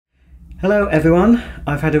Hello everyone,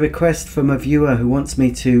 I've had a request from a viewer who wants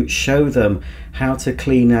me to show them how to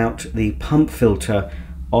clean out the pump filter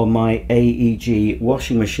on my AEG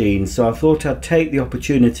washing machine. So I thought I'd take the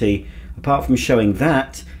opportunity, apart from showing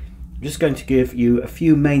that, I'm just going to give you a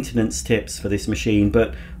few maintenance tips for this machine,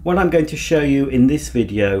 but what I'm going to show you in this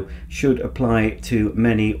video should apply to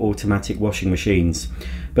many automatic washing machines.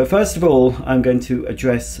 But first of all, I'm going to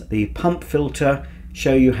address the pump filter,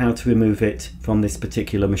 show you how to remove it from this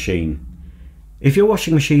particular machine. If your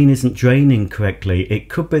washing machine isn't draining correctly, it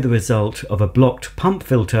could be the result of a blocked pump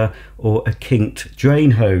filter or a kinked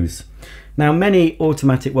drain hose. Now, many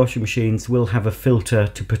automatic washing machines will have a filter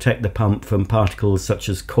to protect the pump from particles such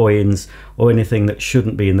as coins or anything that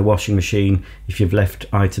shouldn't be in the washing machine. If you've left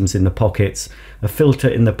items in the pockets, a filter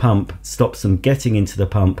in the pump stops them getting into the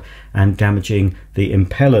pump and damaging the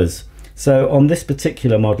impellers. So on this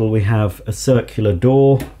particular model we have a circular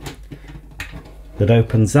door that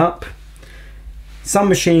opens up. Some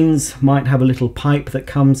machines might have a little pipe that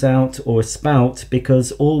comes out or a spout,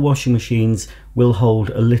 because all washing machines will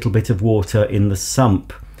hold a little bit of water in the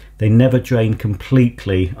sump. They never drain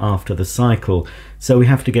completely after the cycle, so we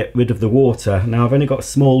have to get rid of the water. Now, I've only got a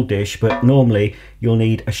small dish, but normally you'll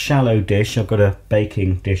need a shallow dish. I've got a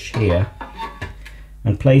baking dish here,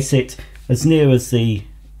 and place it as near as the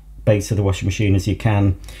base of the washing machine as you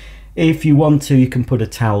can. If you want to, you can put a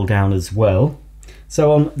towel down as well.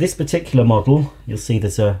 So on this particular model, you'll see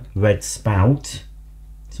there's a red spout.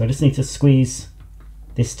 So I just need to squeeze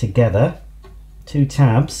this together, 2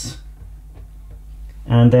 tabs,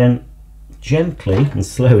 and then gently and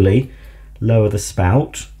slowly lower the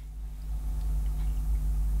spout.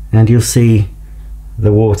 And you'll see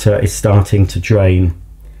the water is starting to drain.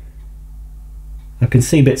 I can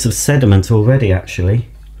see bits of sediment already actually.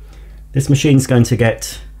 This machine's going to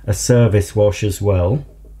get a service wash as well,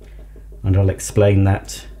 and I'll explain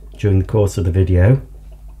that during the course of the video.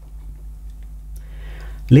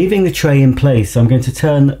 Leaving the tray in place, I'm going to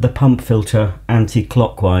turn the pump filter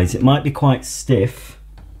anti-clockwise. It might be quite stiff.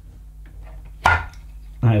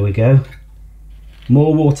 There we go.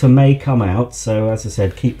 More water may come out, so as I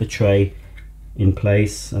said, keep the tray in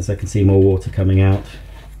place. As I can see, more water coming out.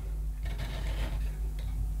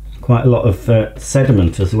 Quite a lot of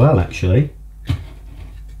sediment as well actually.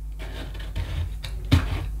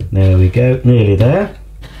 There we go, nearly there.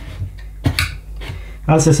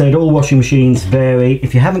 As I said, all washing machines vary.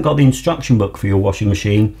 If you haven't got the instruction book for your washing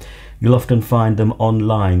machine, you'll often find them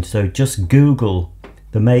online. So just Google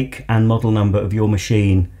the make and model number of your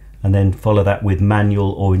machine and then follow that with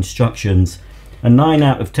manual or instructions. And 9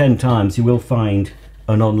 out of 10 times you will find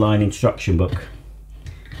an online instruction book.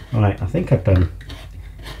 Right, I think I've done.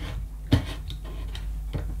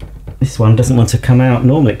 This one doesn't want to come out.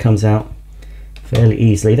 Normally it comes out fairly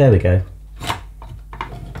easily. There we go.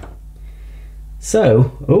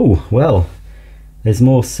 So, oh well, there's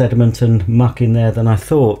more sediment and muck in there than I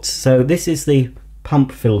thought. So this is the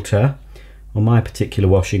pump filter on my particular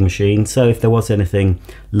washing machine. So if there was anything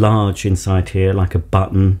large inside here, like a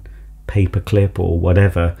button, paper clip or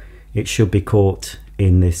whatever, it should be caught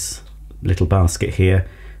in this little basket here.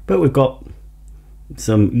 But we've got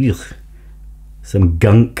some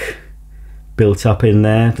gunk built up in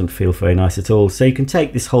there. Doesn't feel very nice at all. So you can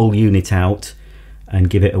take this whole unit out and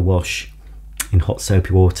give it a wash in hot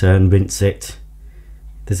soapy water and rinse it.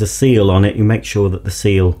 There's a seal on it. You make sure that the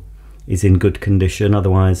seal is in good condition,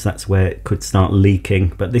 otherwise that's where it could start leaking,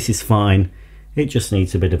 but this is fine. It just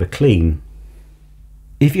needs a bit of a clean.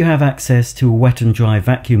 If you have access to a wet and dry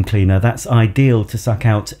vacuum cleaner, that's ideal to suck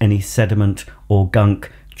out any sediment or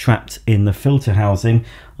gunk trapped in the filter housing.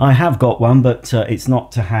 I have got one, but it's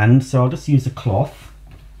not to hand, so I'll just use a cloth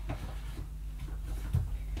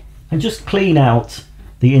and just clean out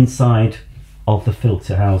the inside of the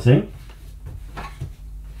filter housing.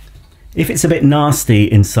 If it's a bit nasty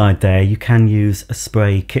inside there, you can use a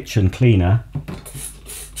spray kitchen cleaner.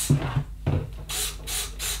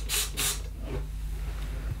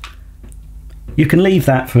 You can leave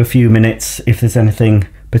that for a few minutes if there's anything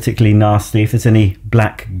particularly nasty. If there's any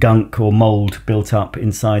black gunk or mold built up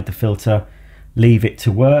inside the filter, leave it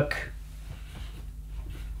to work,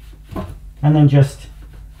 and then just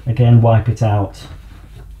again wipe it out.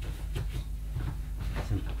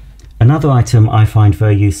 Another item I find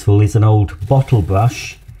very useful is an old bottle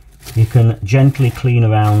brush. You can gently clean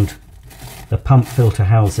around the pump filter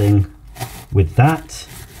housing with that.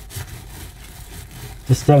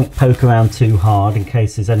 Just don't poke around too hard in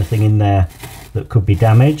case there's anything in there that could be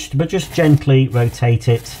damaged, but just gently rotate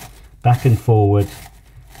it back and forward,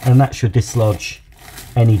 and that should dislodge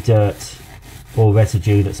any dirt or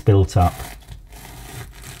residue that's built up.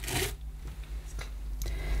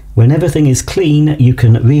 When everything is clean, you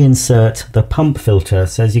can reinsert the pump filter.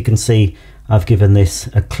 So as you can see, I've given this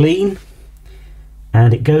a clean,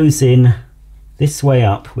 and it goes in this way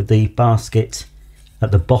up with the basket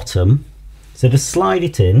at the bottom. So just slide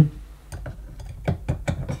it in,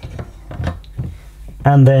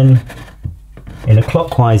 and then in a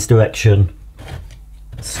clockwise direction,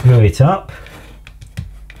 screw it up.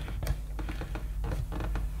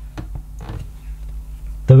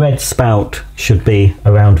 The red spout should be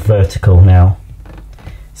around vertical now.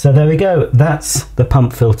 So there we go, that's the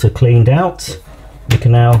pump filter cleaned out. You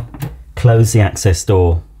can now close the access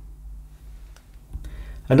door.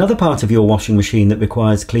 Another part of your washing machine that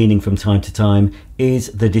requires cleaning from time to time is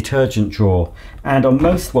the detergent drawer. And on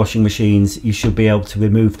most washing machines, you should be able to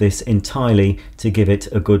remove this entirely to give it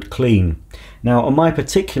a good clean. Now on my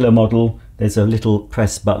particular model, there's a little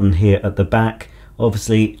press button here at the back.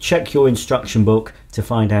 Obviously, check your instruction book to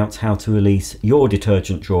find out how to release your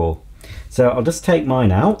detergent drawer. So I'll just take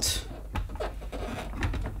mine out.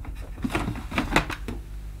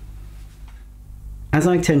 As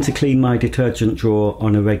I tend to clean my detergent drawer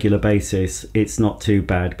on a regular basis, it's not too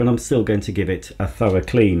bad, but I'm still going to give it a thorough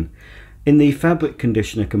clean. In the fabric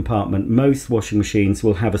conditioner compartment, most washing machines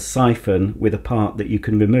will have a siphon with a part that you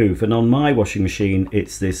can remove, and on my washing machine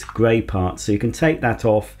it's this grey part, so you can take that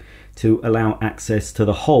off to allow access to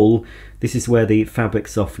the hole. This is where the fabric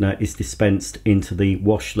softener is dispensed into the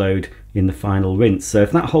wash load in the final rinse. So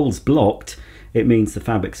if that hole's blocked, it means the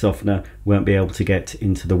fabric softener won't be able to get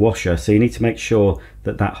into the washer. So you need to make sure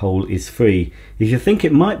that that hole is free. If you think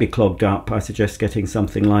it might be clogged up, I suggest getting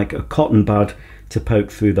something like a cotton bud to poke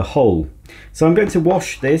through the hole. So I'm going to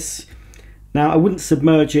wash this. Now I wouldn't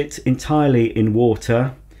submerge it entirely in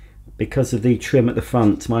water because of the trim at the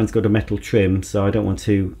front. Mine's got a metal trim, so I don't want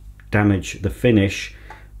to damage the finish,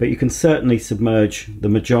 but you can certainly submerge the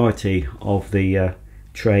majority of the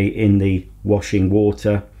tray in the washing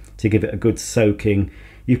water to give it a good soaking.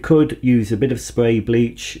 You could use a bit of spray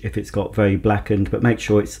bleach if it's got very blackened, but make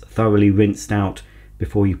sure it's thoroughly rinsed out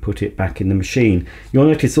before you put it back in the machine. You'll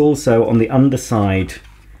notice also on the underside,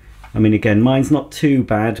 I mean again, mine's not too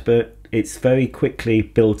bad, but it's very quickly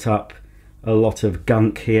built up a lot of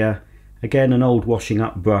gunk here. Again, an old washing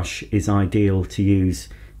up brush is ideal to use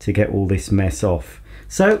to get all this mess off.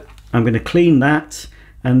 So I'm going to clean that,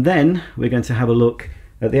 and then we're going to have a look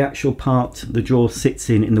at the actual part the drawer sits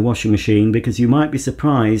in the washing machine, because you might be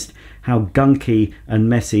surprised how gunky and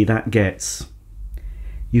messy that gets.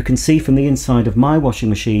 You can see from the inside of my washing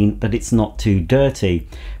machine that it's not too dirty,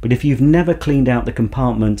 but if you've never cleaned out the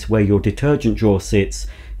compartment where your detergent drawer sits,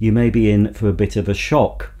 you may be in for a bit of a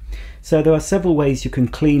shock. So there are several ways you can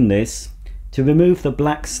clean this. To remove the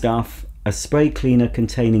black stuff, a spray cleaner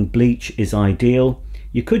containing bleach is ideal.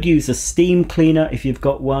 You could use a steam cleaner if you've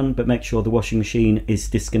got one, but make sure the washing machine is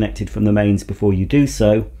disconnected from the mains before you do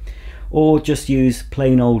so. Or just use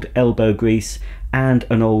plain old elbow grease and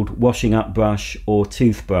an old washing up brush or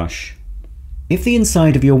toothbrush. If the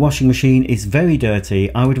inside of your washing machine is very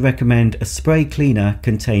dirty, I would recommend a spray cleaner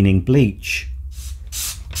containing bleach.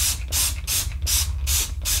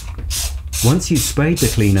 Once you've sprayed the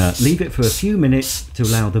cleaner, leave it for a few minutes to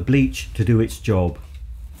allow the bleach to do its job.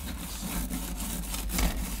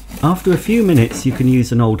 After a few minutes, you can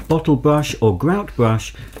use an old bottle brush or grout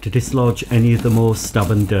brush to dislodge any of the more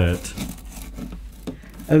stubborn dirt.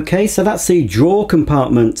 Okay, so that's the drawer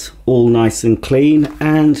compartment all nice and clean,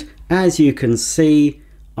 and as you can see,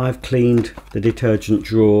 I've cleaned the detergent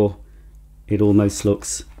drawer. It almost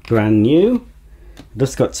looks brand new.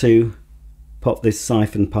 Just got to pop this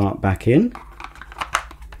siphon part back in,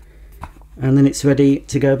 and then it's ready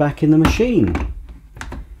to go back in the machine.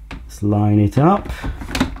 Let's line it up.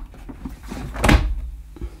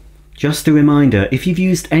 Just a reminder, if you've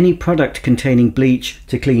used any product containing bleach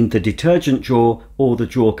to clean the detergent drawer or the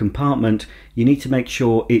drawer compartment, you need to make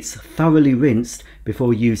sure it's thoroughly rinsed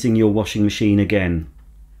before using your washing machine again.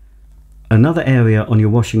 Another area on your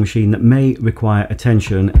washing machine that may require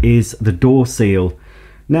attention is the door seal.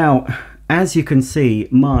 Now, as you can see,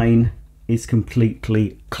 mine is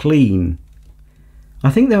completely clean. I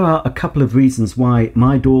think there are a couple of reasons why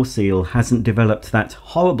my door seal hasn't developed that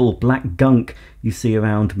horrible black gunk you see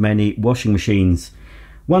around many washing machines.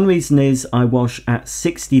 One reason is I wash at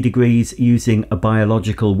 60 degrees using a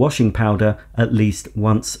biological washing powder at least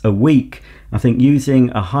once a week. I think using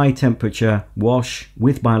a high temperature wash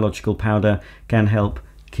with biological powder can help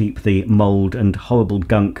keep the mold and horrible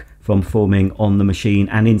gunk from forming on the machine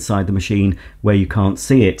and inside the machine where you can't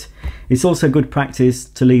see it. It's also good practice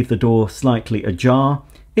to leave the door slightly ajar.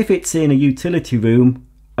 If it's in a utility room,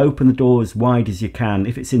 open the door as wide as you can.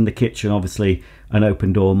 If it's in the kitchen, obviously an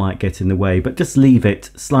open door might get in the way, but just leave it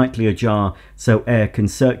slightly ajar so air can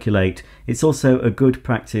circulate. It's also a good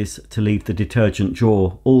practice to leave the detergent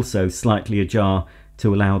drawer also slightly ajar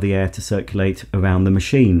to allow the air to circulate around the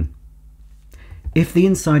machine. If the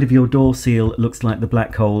inside of your door seal looks like the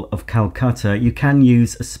black hole of Calcutta, you can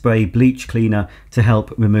use a spray bleach cleaner to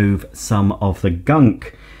help remove some of the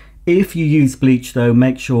gunk. If you use bleach though,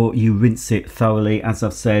 make sure you rinse it thoroughly. As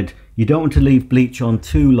I've said, you don't want to leave bleach on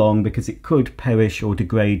too long because it could perish or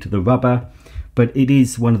degrade the rubber, but it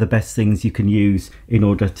is one of the best things you can use in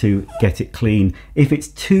order to get it clean. If it's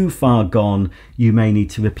too far gone, you may need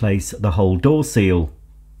to replace the whole door seal.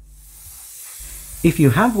 If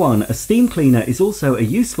you have one, a steam cleaner is also a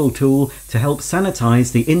useful tool to help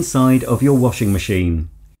sanitize the inside of your washing machine.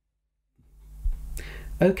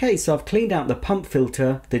 Okay, so I've cleaned out the pump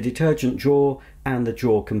filter, the detergent drawer and the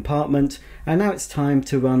drawer compartment, and now it's time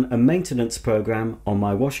to run a maintenance program on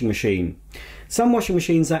my washing machine. Some washing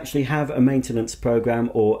machines actually have a maintenance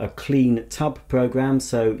program or a clean tub program,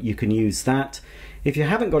 so you can use that. If you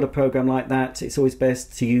haven't got a program like that, it's always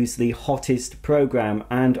best to use the hottest program,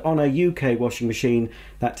 and on a UK washing machine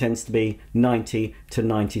that tends to be 90 to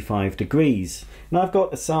 95 degrees. Now I've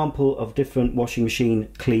got a sample of different washing machine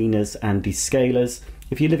cleaners and descalers.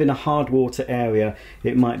 If you live in a hard water area,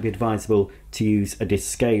 it might be advisable to use a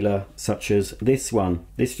descaler such as this one.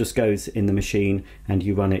 This just goes in the machine and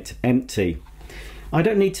you run it empty. I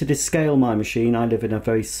don't need to descale my machine. I live in a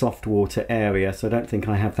very soft water area, so I don't think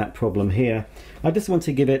I have that problem here. I just want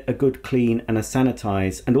to give it a good clean and a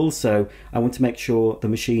sanitize, and also I want to make sure the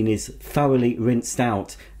machine is thoroughly rinsed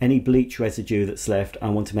out. Any bleach residue that's left, I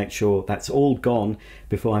want to make sure that's all gone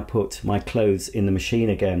before I put my clothes in the machine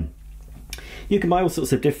again. You can buy all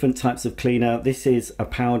sorts of different types of cleaner. This is a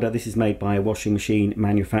powder. This is made by a washing machine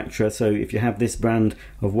manufacturer. So if you have this brand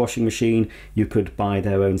of washing machine, you could buy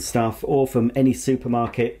their own stuff or from any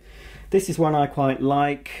supermarket. This is one I quite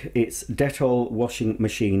like. It's Dettol washing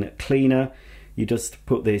machine cleaner. You just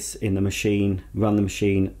put this in the machine, run the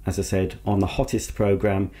machine, as I said, on the hottest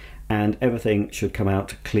program, and everything should come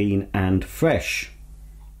out clean and fresh.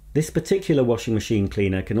 This particular washing machine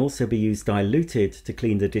cleaner can also be used diluted to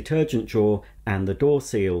clean the detergent drawer and the door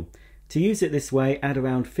seal. To use it this way, add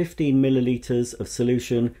around 15 millilitres of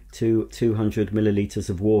solution to 200 millilitres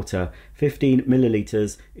of water. 15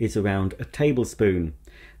 millilitres is around a tablespoon.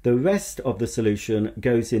 The rest of the solution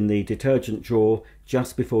goes in the detergent drawer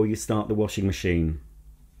just before you start the washing machine.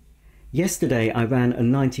 Yesterday I ran a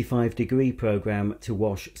 95-degree program to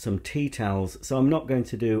wash some tea towels, so I'm not going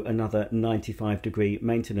to do another 95-degree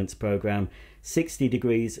maintenance program. 60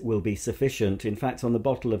 degrees will be sufficient. In fact, on the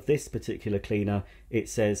bottle of this particular cleaner it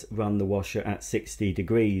says run the washer at 60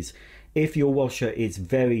 degrees. If your washer is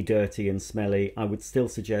very dirty and smelly, I would still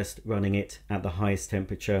suggest running it at the highest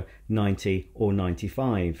temperature, 90 or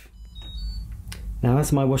 95. Now,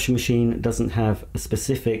 as my washing machine doesn't have a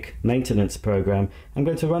specific maintenance program, I'm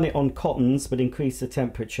going to run it on cottons but increase the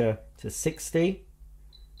temperature to 60.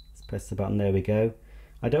 Let's press the button, there we go.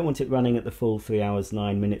 I don't want it running at the full 3 hours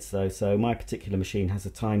 9 minutes though, so my particular machine has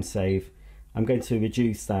a time save. I'm going to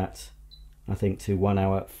reduce that, I think, to 1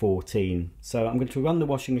 hour 14. So I'm going to run the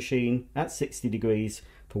washing machine at 60 degrees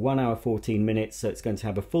for 1 hour 14 minutes, so it's going to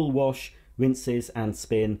have a full wash, rinses and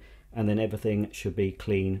spin, and then everything should be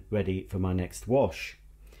clean, ready for my next wash.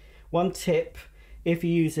 One tip, if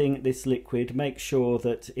you're using this liquid, make sure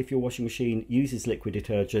that if your washing machine uses liquid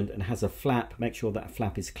detergent and has a flap, make sure that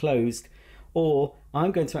flap is closed, or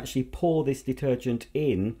I'm going to actually pour this detergent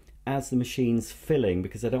in as the machine's filling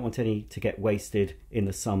because I don't want any to get wasted in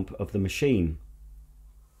the sump of the machine.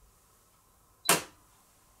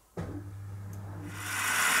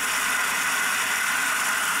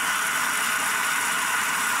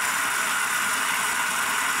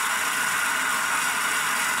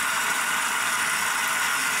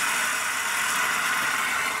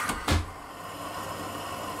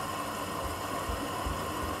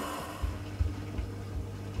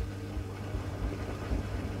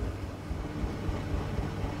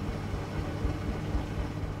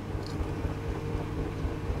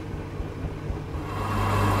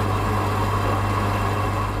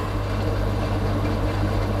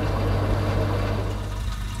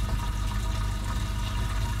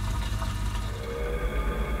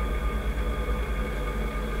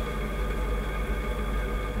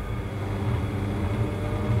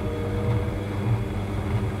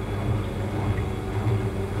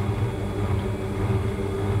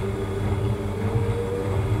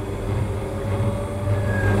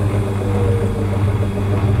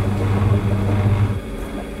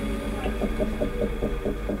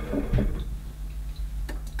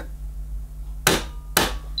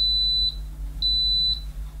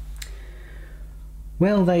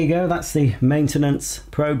 Well, there you go, that's the maintenance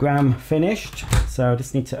program finished. So I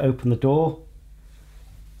just need to open the door.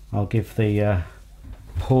 I'll give the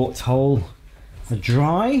porthole a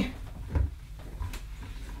dry.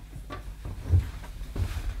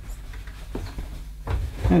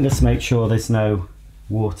 And just make sure there's no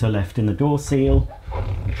water left in the door seal.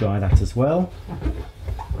 I'll dry that as well.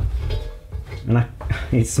 And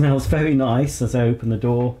it smells very nice as I open the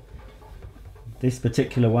door. This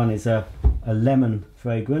particular one is a lemon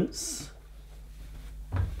fragrance.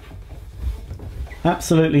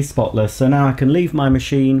 Absolutely spotless. So now I can leave my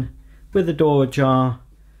machine with the door ajar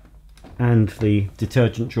and the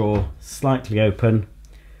detergent drawer slightly open,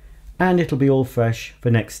 and it'll be all fresh for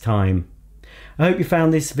next time. I hope you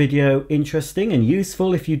found this video interesting and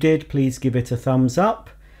useful. If you did, please give it a thumbs up.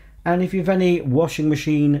 And if you have any washing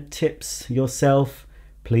machine tips yourself,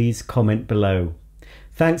 please comment below.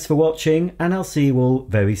 Thanks for watching, and I'll see you all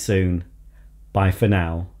very soon. Bye for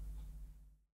now.